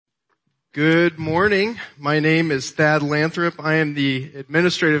Good morning. My name is Thad Lathrop. I am the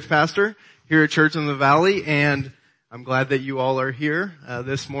administrative pastor here at Church in the Valley, and I'm glad that you all are here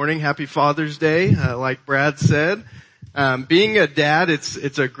this morning. Happy Father's Day, like Brad said. Being a dad,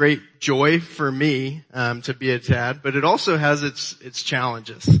 it's a great joy for me to be a dad, but it also has its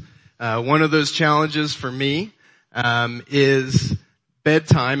challenges. One of those challenges for me is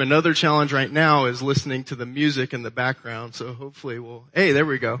bedtime. Another challenge right now is listening to the music in the background. So hopefully hey, there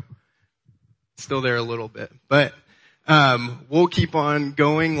we go. Still there a little bit, but we'll keep on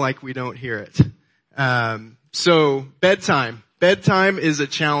going like we don't hear it. So bedtime. Bedtime is a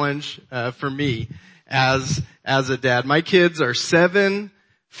challenge for me as a dad. My kids are 7,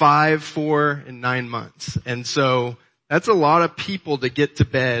 5, 4, and 9 months, and so that's a lot of people to get to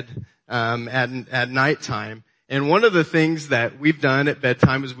bed at nighttime. And one of the things that we've done at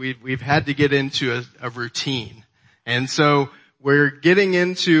bedtime is we've had to get into a routine. And so we're getting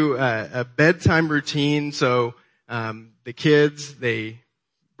into a bedtime routine. So the kids, they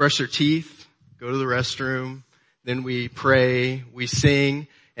brush their teeth, go to the restroom, then we pray, we sing,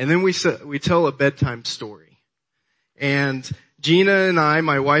 and then we tell a bedtime story. And Gina and I,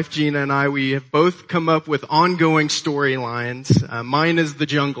 my wife Gina and I, we have both come up with ongoing storylines. Mine is the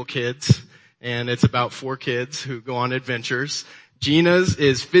Jungle Kids, and it's about 4 kids who go on adventures. Gina's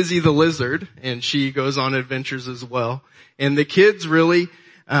is Fizzy the Lizard, and she goes on adventures as well. And the kids really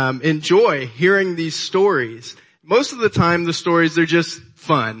enjoy hearing these stories. Most of the time the stories are just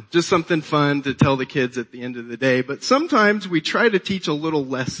fun, just something fun to tell the kids at the end of the day. But sometimes we try to teach a little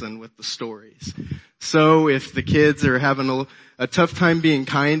lesson with the stories. So if the kids are having a tough time being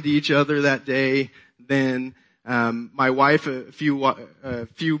kind to each other that day, then my wife a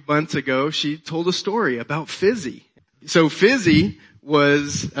few months ago, she told a story about Fizzy. So Fizzy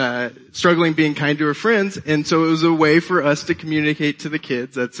was struggling being kind to her friends, and so it was a way for us to communicate to the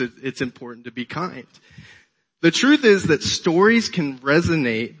kids that it's important to be kind. The truth is that stories can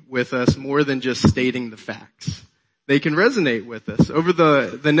resonate with us more than just stating the facts. They can resonate with us. Over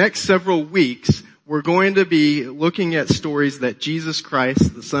the next several weeks, we're going to be looking at stories that Jesus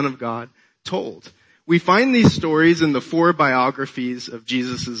Christ, the Son of God, told. We find these stories in the 4 biographies of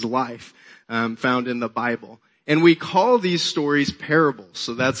Jesus' life found in the Bible. And we call these stories parables.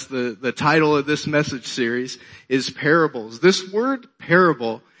 So that's the title of this message series is parables. This word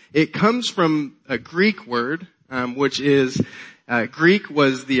parable, it comes from a Greek word, which is, Greek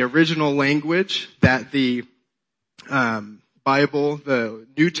was the original language that the Bible, the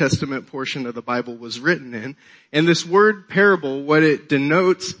New Testament portion of the Bible was written in. And this word parable, what it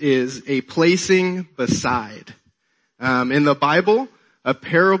denotes is a placing beside. In the Bible, a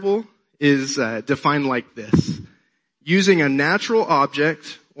parable is defined like this: using a natural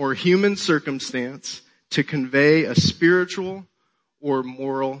object or human circumstance to convey a spiritual or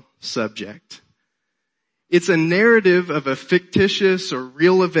moral subject. It's a narrative of a fictitious or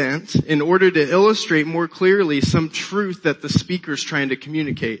real event in order to illustrate more clearly some truth that the speaker's trying to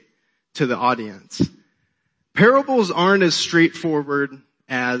communicate to the audience. Parables aren't as straightforward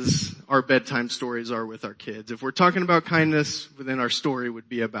as our bedtime stories are with our kids. If we're talking about kindness, then our story would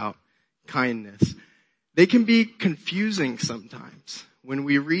be about kindness. They can be confusing sometimes when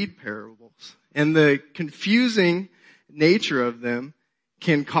we read parables. And the confusing nature of them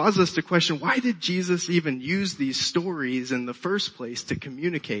can cause us to question, why did Jesus even use these stories in the first place to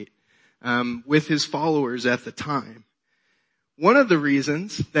communicate with his followers at the time? One of the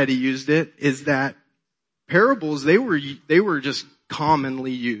reasons that he used it is that parables, they were just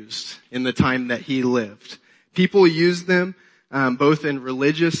commonly used in the time that he lived. People used them both in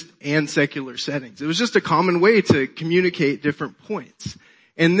religious and secular settings. It was just a common way to communicate different points.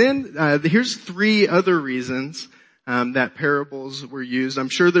 And then here's 3 other reasons that parables were used. I'm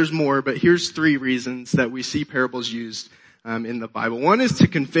sure there's more, but here's 3 reasons that we see parables used in the Bible. One is to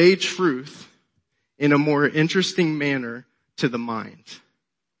convey truth in a more interesting manner to the mind.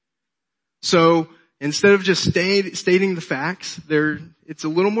 So instead of just stating the facts, it's a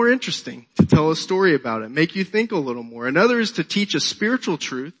little more interesting to tell a story about it, make you think a little more. Another is to teach a spiritual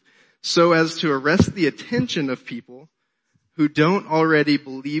truth so as to arrest the attention of people who don't already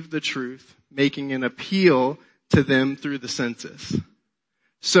believe the truth, making an appeal to them through the senses.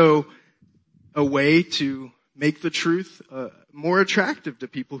 So a way to make the truth more attractive to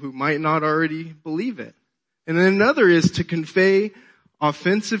people who might not already believe it. And then another is to convey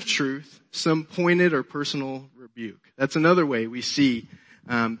offensive truth, some pointed or personal rebuke. That's another way we see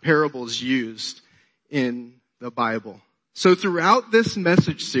parables used in the Bible. So throughout this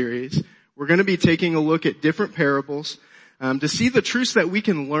message series, we're going to be taking a look at different parables to see the truths that we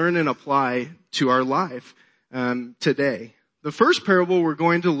can learn and apply to our life today. The first parable we're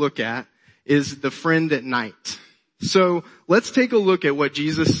going to look at is the friend at night. So let's take a look at what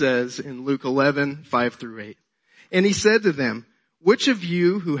Jesus says in Luke 11:5-8. And he said to them, "Which of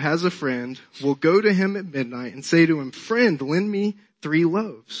you who has a friend will go to him at midnight and say to him, 'Friend, lend me 3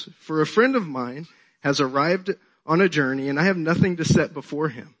 loaves, for a friend of mine has arrived on a journey and I have nothing to set before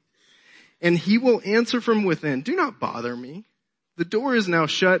him.' And he will answer from within, 'Do not bother me. The door is now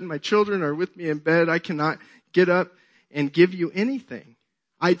shut and my children are with me in bed. I cannot get up and give you anything.'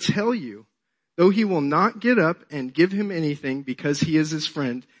 I tell you, though he will not get up and give him anything because he is his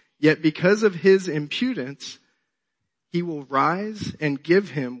friend, yet because of his impudence, he will rise and give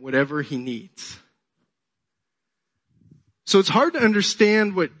him whatever he needs." So it's hard to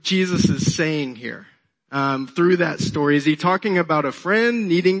understand what Jesus is saying here through that story. Is he talking about a friend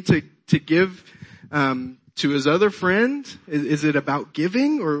needing to give to his other friend? Is it about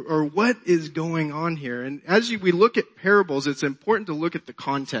giving, or what is going on here? And as we look at parables, it's important to look at the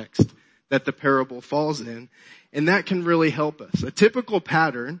context that the parable falls in, and that can really help us. A typical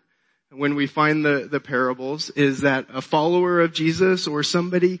pattern when we find the parables is that a follower of Jesus or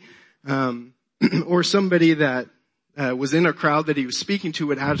somebody that was in a crowd that he was speaking to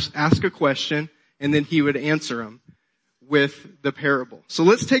would ask a question, and then he would answer them with the parable. So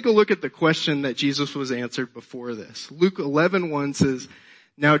let's take a look at the question that Jesus was answered before this. Luke 11:1 says,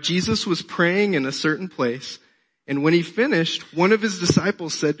 "Now Jesus was praying in a certain place, and when he finished, one of his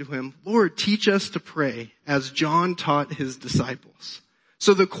disciples said to him, 'Lord, teach us to pray, as John taught his disciples.'"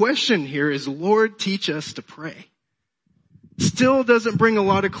 So the question here is, "Lord, teach us to pray." Still doesn't bring a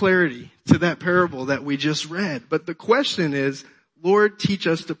lot of clarity to that parable that we just read. But the question is, "Lord, teach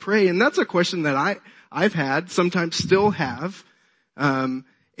us to pray." And that's a question that I've had, sometimes still have. And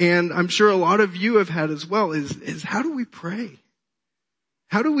I'm sure a lot of you have had as well, is how do we pray?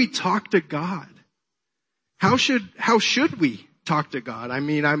 How do we talk to God? How should we talk to God? I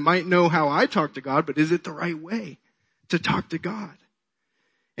mean, I might know how I talk to God, but is it the right way to talk to God?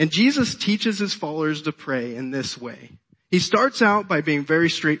 And Jesus teaches his followers to pray in this way. He starts out by being very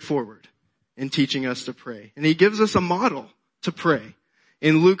straightforward in teaching us to pray. And he gives us a model to pray.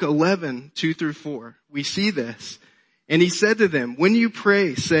 In Luke 11:2-4, we see this. And he said to them, "When you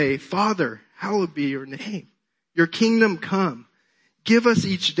pray, say, 'Father, hallowed be your name. Your kingdom come. Give us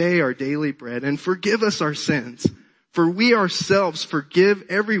each day our daily bread, and forgive us our sins, for we ourselves forgive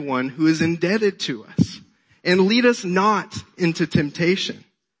everyone who is indebted to us. And lead us not into temptation.'"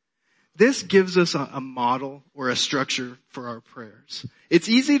 This gives us a model or a structure for our prayers. It's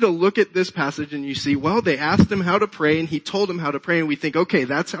easy to look at this passage and you see, well, they asked him how to pray and he told them how to pray, and we think, okay,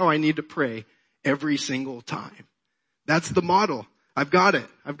 that's how I need to pray every single time. That's the model. I've got it.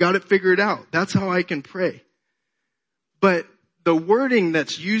 I've got it figured out. That's how I can pray. But the wording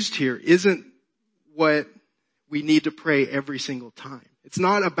that's used here isn't what we need to pray every single time. It's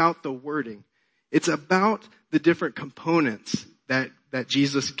not about the wording. It's about the different components that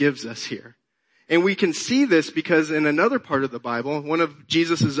Jesus gives us here. And we can see this because in another part of the Bible, one of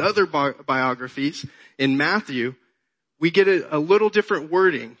Jesus' other biographies, in Matthew, we get a little different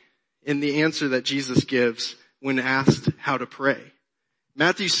wording in the answer that Jesus gives when asked how to pray.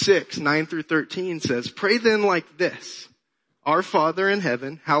 Matthew 6:9-13 says, "Pray then like this, 'Our Father in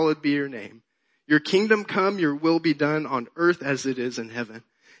heaven, hallowed be your name. Your kingdom come, your will be done on earth as it is in heaven.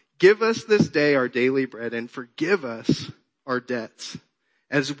 Give us this day our daily bread, and forgive us our debts,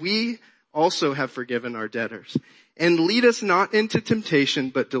 as we also have forgiven our debtors. And lead us not into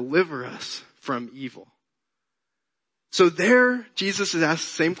temptation, but deliver us from evil.'" So there, Jesus is asked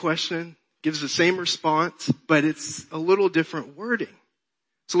the same question, gives the same response, but it's a little different wording.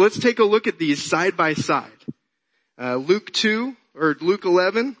 So let's take a look at these side by side. Luke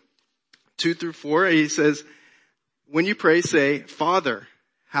 11:2-4, he says, "When you pray, say, 'Father,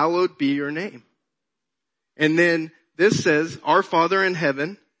 hallowed be your name.'" And then this says, "Our Father in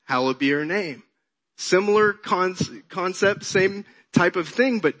heaven, hallowed be your name." Similar concept, same type of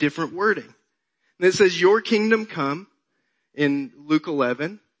thing, but different wording. And it says, "Your kingdom come," in Luke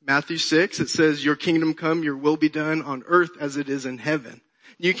 11. Matthew 6, it says, "Your kingdom come, your will be done on earth as it is in heaven."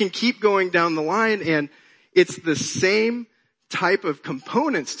 You can keep going down the line, and it's the same type of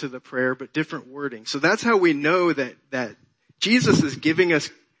components to the prayer, but different wording. So that's how we know that Jesus is giving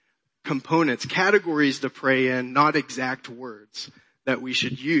us components, categories to pray in, not exact words that we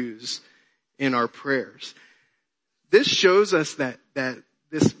should use in our prayers. This shows us that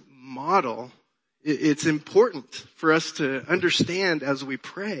this model, it's important for us to understand as we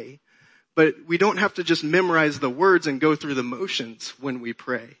pray, but we don't have to just memorize the words and go through the motions when we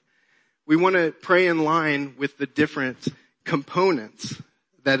pray. We want to pray in line with the different components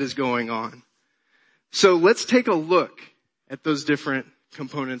that is going on. So let's take a look at those different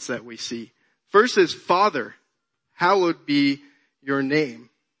components that we see. First is Father, hallowed be your name.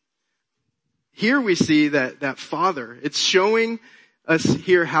 Here we see that Father, it's showing us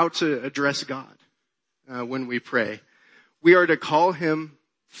here how to address God when we pray. We are to call him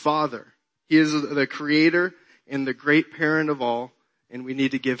Father. He is the creator and the great parent of all, and we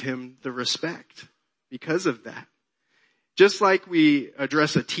need to give him the respect because of that. Just like we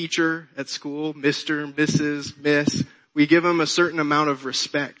address a teacher at school, Mr., Mrs., Miss, we give them a certain amount of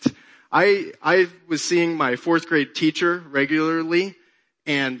respect. I was seeing my 4th grade teacher regularly,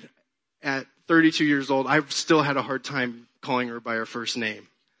 and at 32 years old, I still had a hard time calling her by her first name.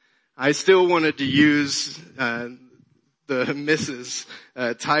 I still wanted to use the Mrs.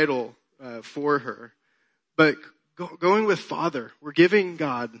 Title for her. But going with Father, we're giving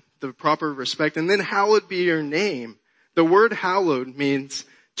God the proper respect. And then hallowed be your name. The word hallowed means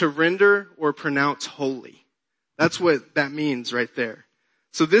to render or pronounce holy. That's what that means right there.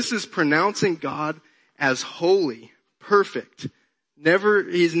 So this is pronouncing God as holy, perfect.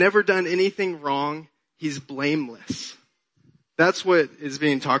 He's never done anything wrong. He's blameless. That's what is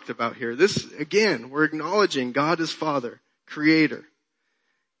being talked about here. This, again, we're acknowledging God is Father, Creator.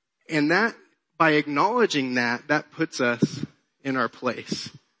 And that, by acknowledging that puts us in our place.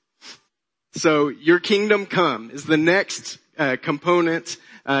 So, your kingdom come is the next component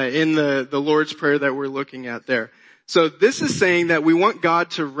in the Lord's Prayer that we're looking at there. So this is saying that we want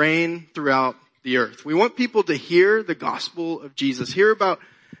God to reign throughout the earth. We want people to hear the gospel of Jesus, hear about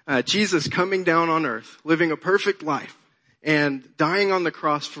Jesus coming down on earth, living a perfect life, and dying on the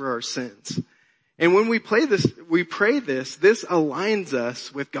cross for our sins. And when we pray this, this aligns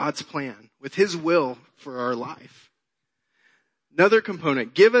us with God's plan, with his will for our life. Another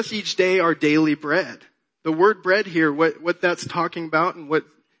component, give us each day our daily bread. The word bread here, what that's talking about and what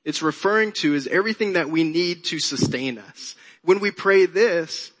it's referring to is everything that we need to sustain us. When we pray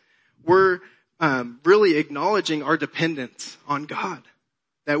this, we're really acknowledging our dependence on God,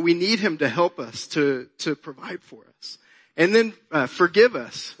 that we need him to help us to provide for us. And then forgive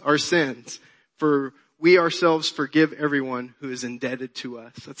us our sins, for we ourselves forgive everyone who is indebted to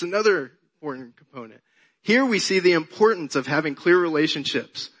us. That's another important component. Here we see the importance of having clear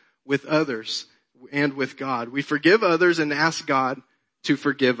relationships with others and with God. We forgive others and ask God to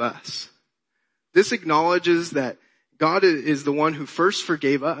forgive us. This acknowledges that God is the one who first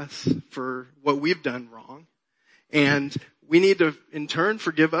forgave us for what we've done wrong. And we need to, in turn,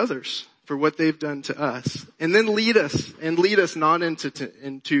 forgive others for what they've done to us. And then lead us not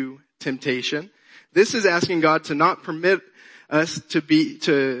into temptation. This is asking God to not permit us to be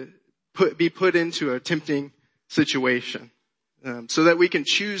put into a tempting situation, so that we can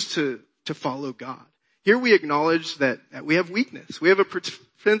choose to follow God. Here we acknowledge that we have weakness. We have a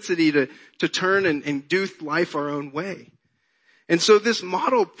propensity to turn and do life our own way. And so this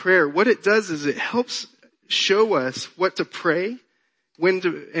model prayer, what it does is it helps show us what to pray, when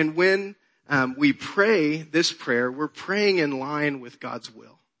we pray this prayer, we're praying in line with God's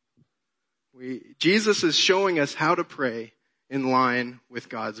will. Jesus is showing us how to pray in line with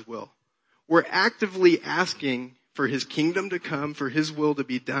God's will. We're actively asking for his kingdom to come, for his will to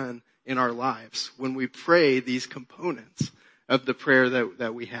be done in our lives when we pray these components of the prayer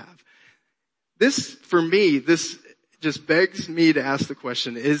that we have. This just begs me to ask the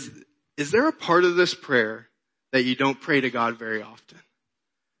question, is there a part of this prayer that you don't pray to God very often?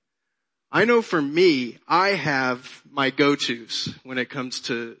 I know for me, I have my go-tos when it comes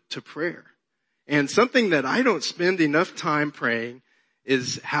to prayer. And something that I don't spend enough time praying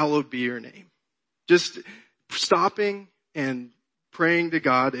is hallowed be your name. Just stopping and praying to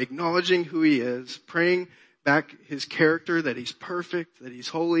God, acknowledging who he is, praying back his character, that he's perfect, that he's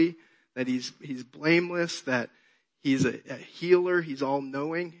holy, that he's blameless, that he's a healer, he's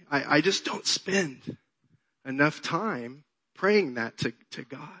all-knowing. I just don't spend enough time praying that to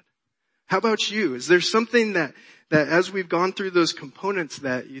God. How about you? Is there something that as we've gone through those components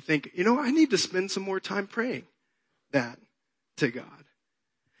that you think, I need to spend some more time praying that to God?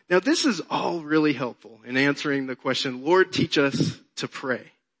 Now, this is all really helpful in answering the question, Lord, teach us to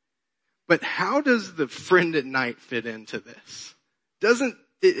pray. But how does the friend at night fit into this?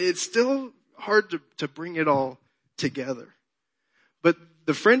 It's still hard to bring it all together. But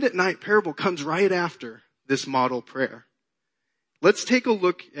the friend at night parable comes right after this model prayer. Let's take a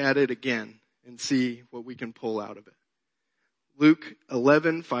look at it again and see what we can pull out of it. Luke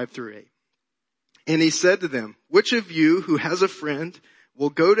 11:5-8. And he said to them, which of you who has a friend will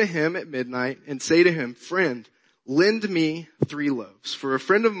go to him at midnight and say to him, friend, lend me 3 loaves, for a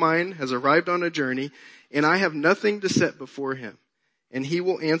friend of mine has arrived on a journey and I have nothing to set before him. And he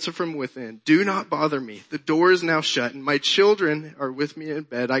will answer from within, do not bother me. The door is now shut and my children are with me in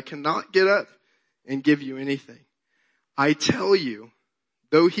bed. I cannot get up and give you anything. I tell you,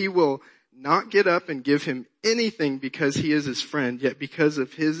 though he will not get up and give him anything because he is his friend, yet because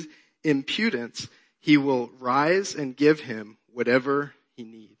of his impudence, he will rise and give him whatever he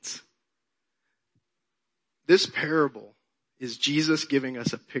needs. This parable is Jesus giving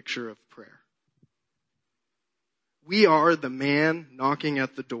us a picture of prayer. We are the man knocking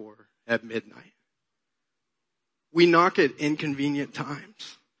at the door at midnight. We knock at inconvenient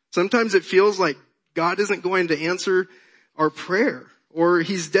times. Sometimes it feels like God isn't going to answer our prayer, or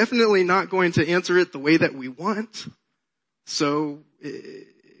he's definitely not going to answer it the way that we want. So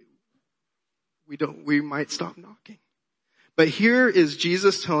we might stop knocking. But here is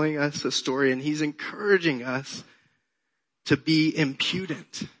Jesus telling us a story, and he's encouraging us to be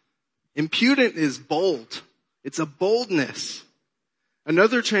impudent. Impudent is bold. It's a boldness.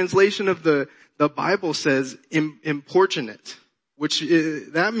 Another translation of the Bible says importunate, which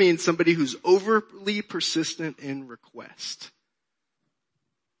that means somebody who's overly persistent in request.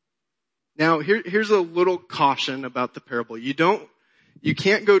 Now, here's a little caution about the parable. You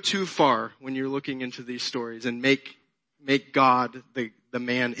can't go too far when you're looking into these stories and make God the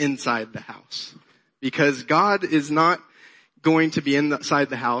man inside the house. Because God is not going to be inside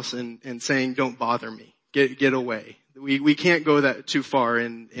the house and saying, don't bother me, get away. We can't go that too far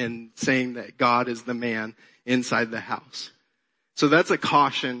in saying that God is the man inside the house. So that's a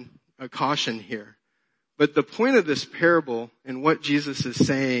caution here. But the point of this parable and what Jesus is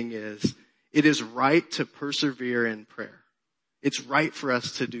saying is, it is right to persevere in prayer. It's right for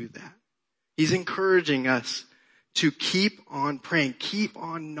us to do that. He's encouraging us to keep on praying, keep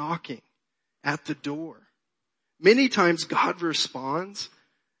on knocking at the door. Many times God responds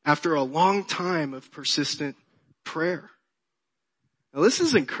after a long time of persistent prayer. Now this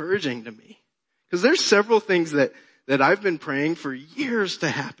is encouraging to me because there's several things that I've been praying for years to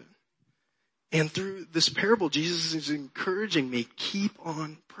happen. And through this parable, Jesus is encouraging me, keep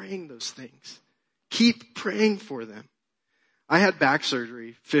on praying those things. Keep praying for them. I had back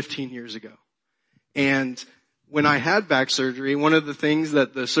surgery 15 years ago. And when I had back surgery, one of the things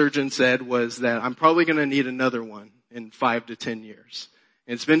that the surgeon said was that I'm probably going to need another one in 5 to 10 years.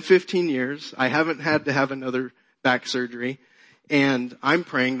 And it's been 15 years. I haven't had to have another back surgery. And I'm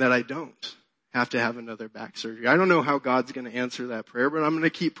praying that I don't have to have another back surgery. I don't know how God's going to answer that prayer, but I'm going to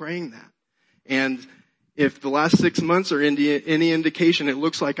keep praying that. And if the last 6 months are any indication, it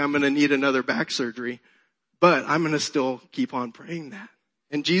looks like I'm going to need another back surgery, but I'm going to still keep on praying that.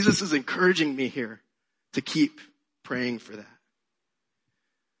 And Jesus is encouraging me here to keep praying for that.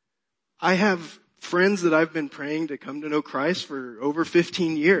 I have friends that I've been praying to come to know Christ for over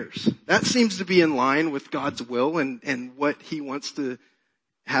 15 years. That seems to be in line with God's will and what he wants to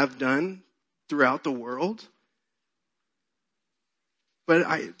have done throughout the world. But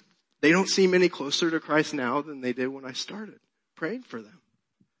they don't seem any closer to Christ now than they did when I started praying for them.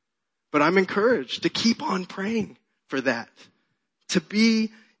 But I'm encouraged to keep on praying for that. To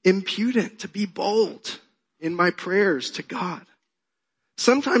be impudent, to be bold in my prayers to God.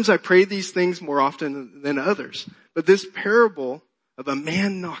 Sometimes I pray these things more often than others. But this parable of a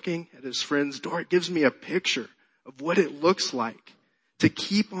man knocking at his friend's door, it gives me a picture of what it looks like to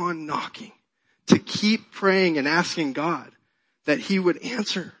keep on knocking. To keep praying and asking God that he would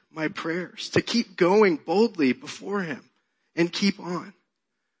answer my prayers, to keep going boldly before him and keep on.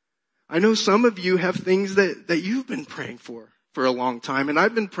 I know some of you have things that you've been praying for a long time, and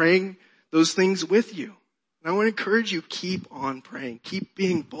I've been praying those things with you. And I want to encourage you, keep on praying. Keep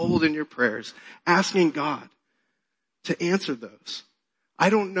being bold in your prayers, asking God to answer those. I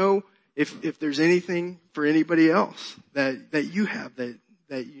don't know if there's anything for anybody else that you have that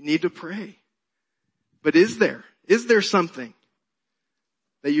you need to pray. But is there something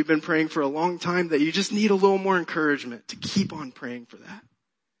that you've been praying for a long time that you just need a little more encouragement to keep on praying for that?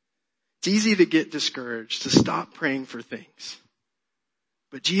 It's easy to get discouraged, to stop praying for things.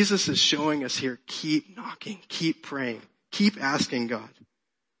 But Jesus is showing us here, keep knocking, keep praying, keep asking God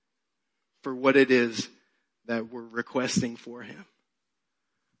for what it is that we're requesting for him.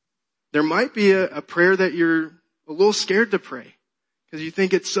 There might be a prayer that you're a little scared to pray because you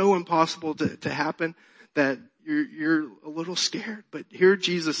think it's so impossible to happen that you're a little scared. But here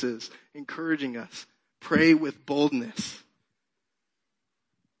Jesus is encouraging us, pray with boldness.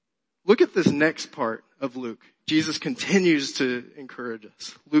 Look at this next part of Luke. Jesus continues to encourage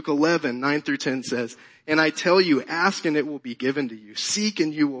us. Luke 11, 9 through 10 says, "And I tell you, ask and it will be given to you. Seek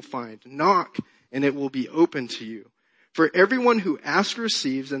and you will find. Knock and it will be open to you. For everyone who asks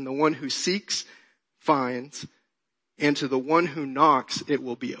receives, and the one who seeks finds, and to the one who knocks it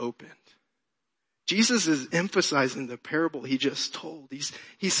will be opened." Jesus is emphasizing the parable he just told.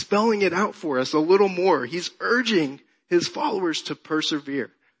 He's spelling it out for us a little more. He's urging his followers to persevere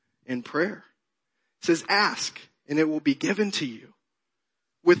in prayer. He says, ask and it will be given to you.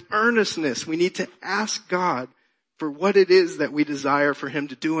 With earnestness, we need to ask God for what it is that we desire for him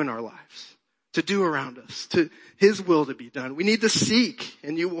to do in our lives, to do around us, to his will to be done. We need to seek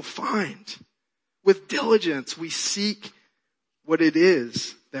and you will find. With diligence, we seek what it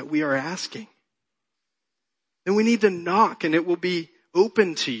is that we are asking. Then we need to knock and it will be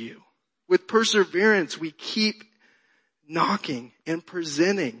open to you. With perseverance, we keep knocking and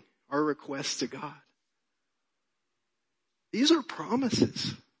presenting our requests to God. These are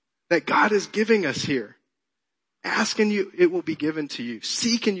promises that God is giving us here. Ask and it will be given to you.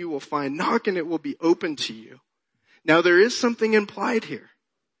 Seek and you will find. Knock and it will be open to you. Now there is something implied here.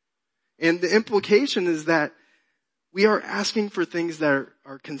 And the implication is that we are asking for things that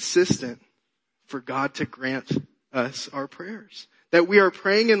are consistent for God to grant us our prayers. That we are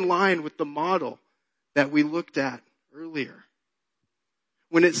praying in line with the model that we looked at earlier.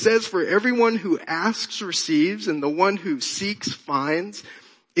 When it says for everyone who asks receives and the one who seeks finds,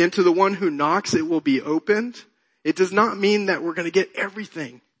 and to the one who knocks it will be opened, it does not mean that we're going to get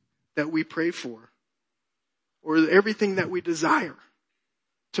everything that we pray for or everything that we desire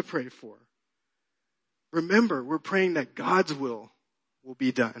to pray for. Remember, we're praying that God's will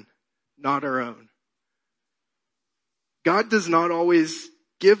be done, not our own. God does not always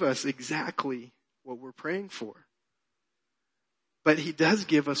give us exactly what we're praying for. But he does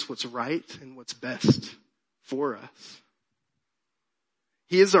give us what's right and what's best for us.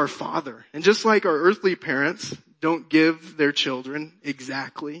 He is our Father. And just like our earthly parents don't give their children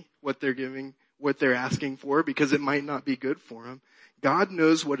exactly what they're asking for because it might not be good for them, God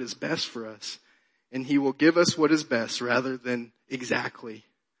knows what is best for us. And he will give us what is best rather than exactly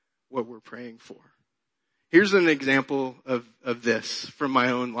what we're praying for. Here's an example of this from my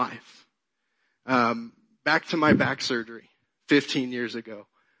own life. Back to my back surgery 15 years ago.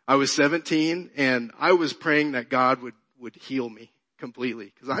 I was 17 and I was praying that God would heal me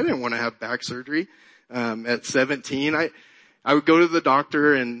completely because I didn't want to have back surgery. At 17, I would go to the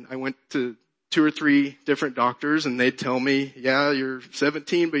doctor and I went to 2 or 3 different doctors and they'd tell me, yeah, you're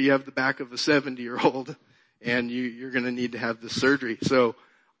 17, but you have the back of a 70-year-old and you're going to need to have this surgery. So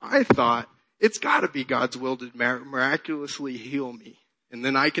I thought it's got to be God's will to miraculously heal me. And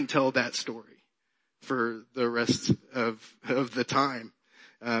then I can tell that story for the rest of the time,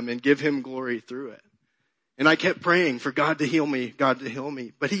 and give him glory through it. And I kept praying for God to heal me,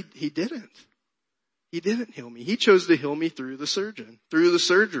 but he didn't. He didn't heal me. He chose to heal me through the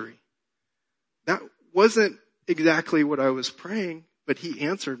surgery. That wasn't exactly what I was praying, but he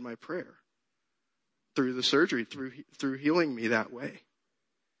answered my prayer through the surgery, through healing me that way.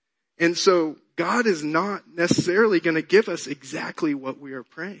 And so God is not necessarily going to give us exactly what we are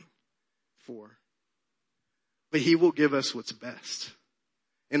praying for, but he will give us what's best.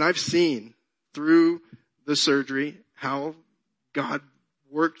 And I've seen through the surgery how God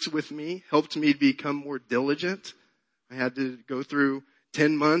worked with me, helped me become more diligent. I had to go through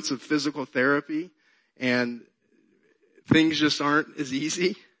 10 months of physical therapy and things just aren't as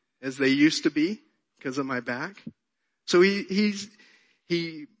easy as they used to be because of my back. So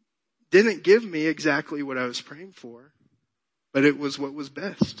he didn't give me exactly what I was praying for, but it was what was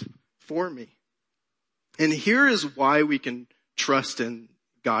best for me. And here is why we can trust in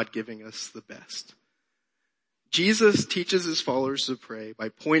God giving us the best. Jesus teaches his followers to pray by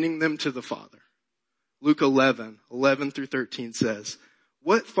pointing them to the Father. Luke 11 through 13 says,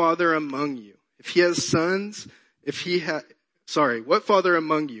 what father among you, what father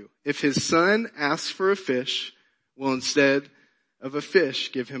among you, if his son asks for a fish, will instead of a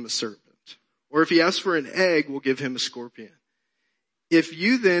fish give him a serpent? Or if he asks for an egg, will give him a scorpion? If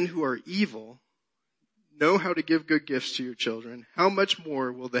you then who are evil know how to give good gifts to your children, how much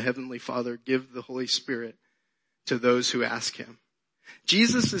more will the Heavenly Father give the Holy Spirit to those who ask him?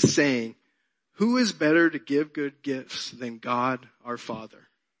 Jesus is saying, who is better to give good gifts than God our Father?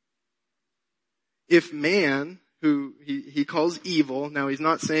 If man, who he calls evil, now he's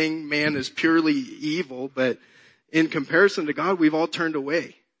not saying man is purely evil, but in comparison to God, we've all turned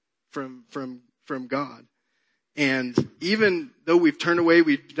away from God. And even though we've turned away,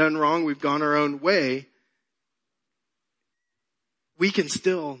 we've done wrong, we've gone our own way, we can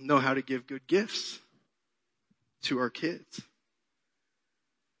still know how to give good gifts to our kids.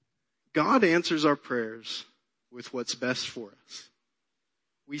 God answers our prayers with what's best for us.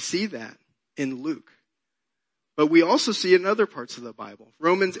 We see that in Luke. But we also see it in other parts of the Bible.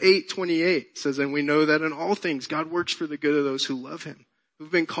 Romans 8:28 says, and we know that in all things God works for the good of those who love him,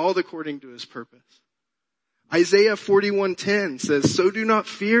 who've been called according to his purpose. Isaiah 41:10 says, "So do not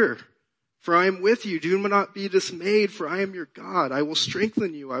fear, for I am with you. Do not be dismayed, for I am your God. I will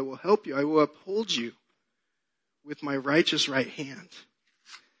strengthen you. I will help you. I will uphold you with my righteous right hand."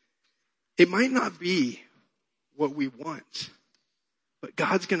 It might not be what we want, but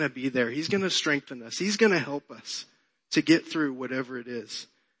God's going to be there. He's going to strengthen us. He's going to help us to get through whatever it is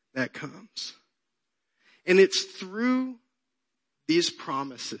that comes. And it's through these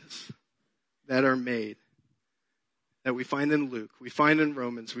promises that are made that we find in Luke, we find in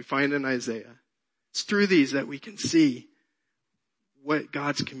Romans, we find in Isaiah. It's through these that we can see what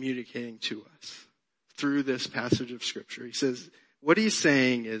God's communicating to us through this passage of Scripture. He says, what he's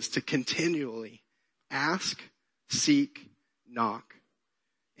saying is to continually ask, seek, knock,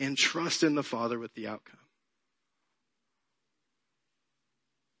 and trust in the Father with the outcome.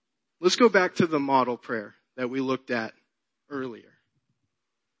 Let's go back to the model prayer that we looked at earlier.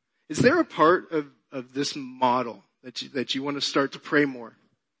 Is there a part of this model that you want to start to pray more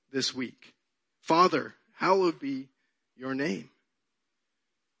this week? Father, hallowed be your name.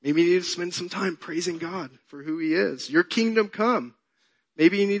 Maybe you need to spend some time praising God for who he is. Your kingdom come.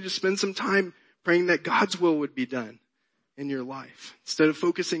 Maybe you need to spend some time praying that God's will would be done in your life instead of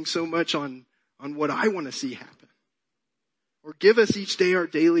focusing so much on what I want to see happen. Or give us each day our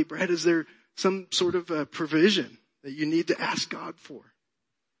daily bread. Is there some sort of a provision that you need to ask God for?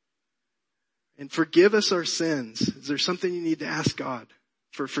 And forgive us our sins. Is there something you need to ask God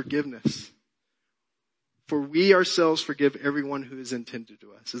for forgiveness? For we ourselves forgive everyone who is intended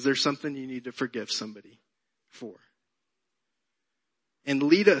to us. Is there something you need to forgive somebody for? And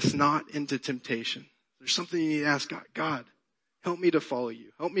lead us not into temptation. There's something you need to ask God. God, help me to follow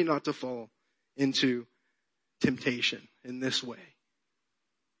you. Help me not to fall into temptation in this way.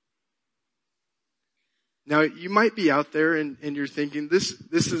 Now, you might be out there and you're thinking, this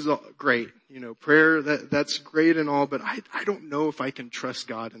is great. You know, prayer, that's great and all, but I don't know if I can trust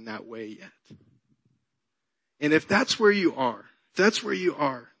God in that way yet. And if that's where you are,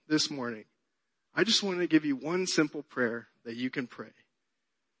 this morning, I just want to give you one simple prayer that you can pray.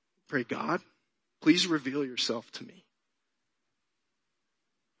 Pray, God, please reveal yourself to me.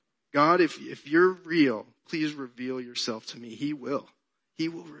 God, if you're real, please reveal yourself to me. He will. He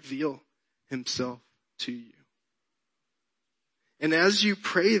will reveal himself to you. And as you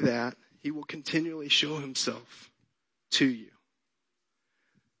pray that, he will continually show himself to you.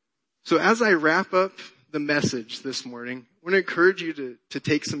 So as I wrap up the message this morning, I want to encourage you to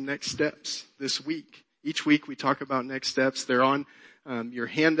take some next steps this week. Each week we talk about next steps. They're on your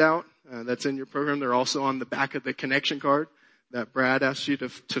handout that's in your program. They're also on the back of the connection card that Brad asked you to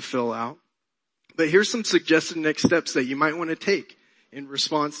fill out. But here's some suggested next steps that you might want to take in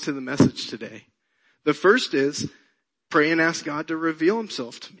response to the message today. The first is pray and ask God to reveal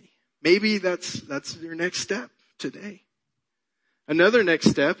himself to me. Maybe that's your next step today. Another next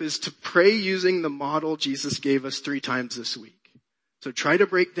step is to pray using the model Jesus gave us 3 times this week. So try to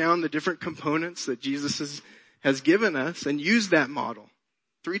break down the different components that Jesus has given us and use that model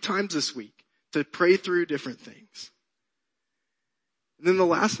 3 times this week to pray through different things. And then the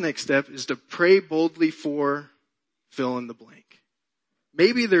last next step is to pray boldly for fill in the blank.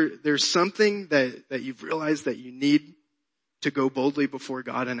 Maybe there's something that you've realized that you need to go boldly before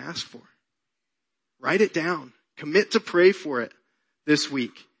God and ask for. Write it down. Commit to pray for it this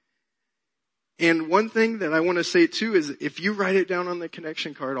week. And one thing that I want to say too is if you write it down on the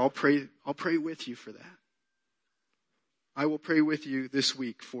connection card, I'll pray with you for that. I will pray with you this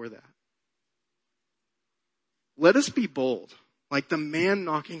week for that. Let us be bold, like the man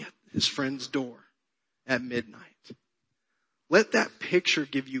knocking at his friend's door at midnight. Let that picture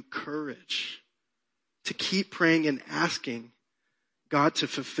give you courage to keep praying and asking God to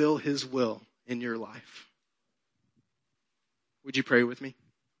fulfill his will in your life. Would you pray with me?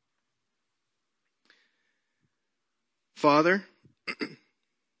 Father,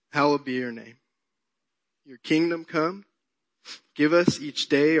 hallowed be your name. Your kingdom come. Give us each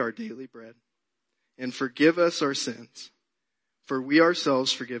day our daily bread. And forgive us our sins. For we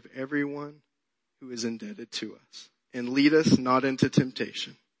ourselves forgive everyone who is indebted to us. And lead us not into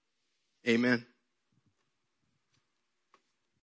temptation. Amen.